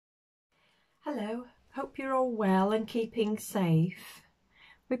Hello, hope you're all well and keeping safe.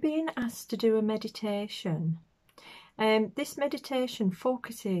 We're being asked to do a meditation. This meditation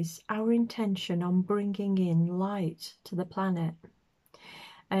focuses our intention on bringing in light to the planet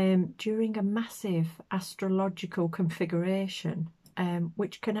during a massive astrological configuration,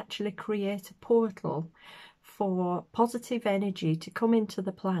 which can actually create a portal for positive energy to come into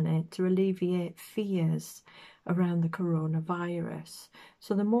the planet to alleviate fears around the coronavirus.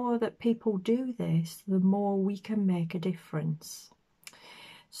 So the more that people do this, the more we can make a difference.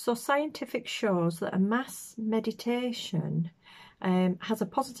 So scientific shows that a mass meditation has a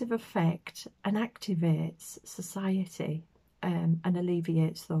positive effect and activates society and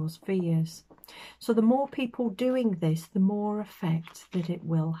alleviates those fears. So the more people doing this, the more effect that it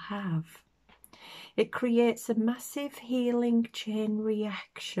will have. It creates a massive healing chain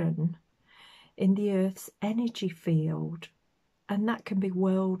reaction in the Earth's energy field, and that can be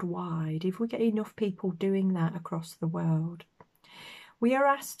worldwide if we get enough people doing that across the world. We are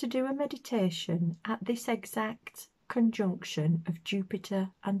asked to do a meditation at this exact conjunction of Jupiter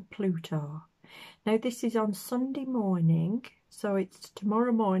and Pluto. Now this is on Sunday morning, so it's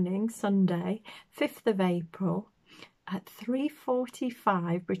tomorrow morning, Sunday, 5th of April at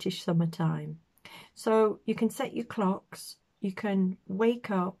 3:45 British Summer Time. So you can set your clocks, you can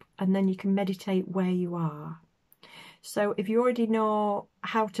wake up, and then you can meditate where you are. So if you already know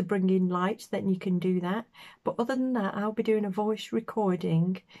how to bring in light, then you can do that. But other than that, I'll be doing a voice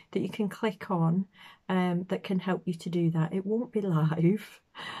recording that you can click on that can help you to do that. It won't be live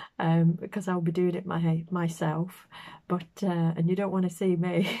because I'll be doing it myself, but and you don't want to see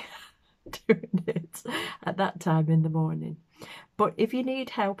me doing it at that time in the morning. But if you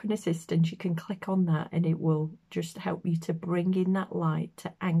need help and assistance, you can click on that and it will just help you to bring in that light,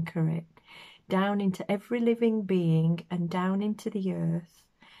 to anchor it down into every living being and down into the earth,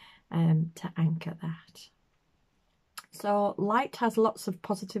 to anchor that. So light has lots of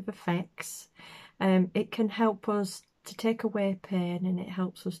positive effects. It can help us to take away pain, and it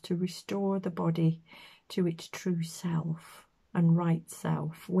helps us to restore the body to its true self and right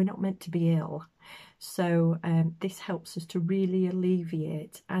self. We're not meant to be ill. So this helps us to really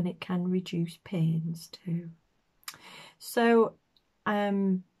alleviate, and it can reduce pains too. So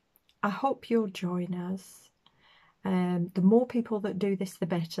I hope you'll join us. The more people that do this, the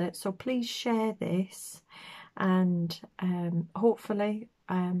better. So please share this, and hopefully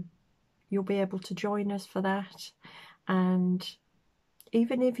you'll be able to join us for that. And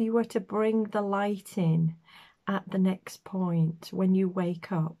even if you were to bring the light in at the next point when you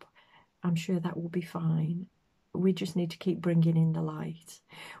wake up, I'm sure that will be fine. We just need to keep bringing in the light.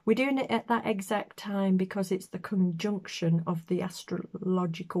 We're doing it at that exact time because it's the conjunction of the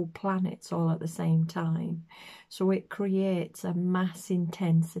astrological planets all at the same time. So it creates a mass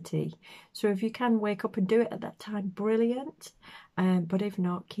intensity. So if you can wake up and do it at that time, brilliant. But if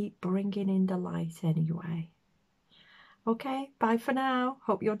not, keep bringing in the light anyway. Okay, bye for now.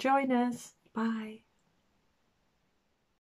 Hope you'll join us. Bye.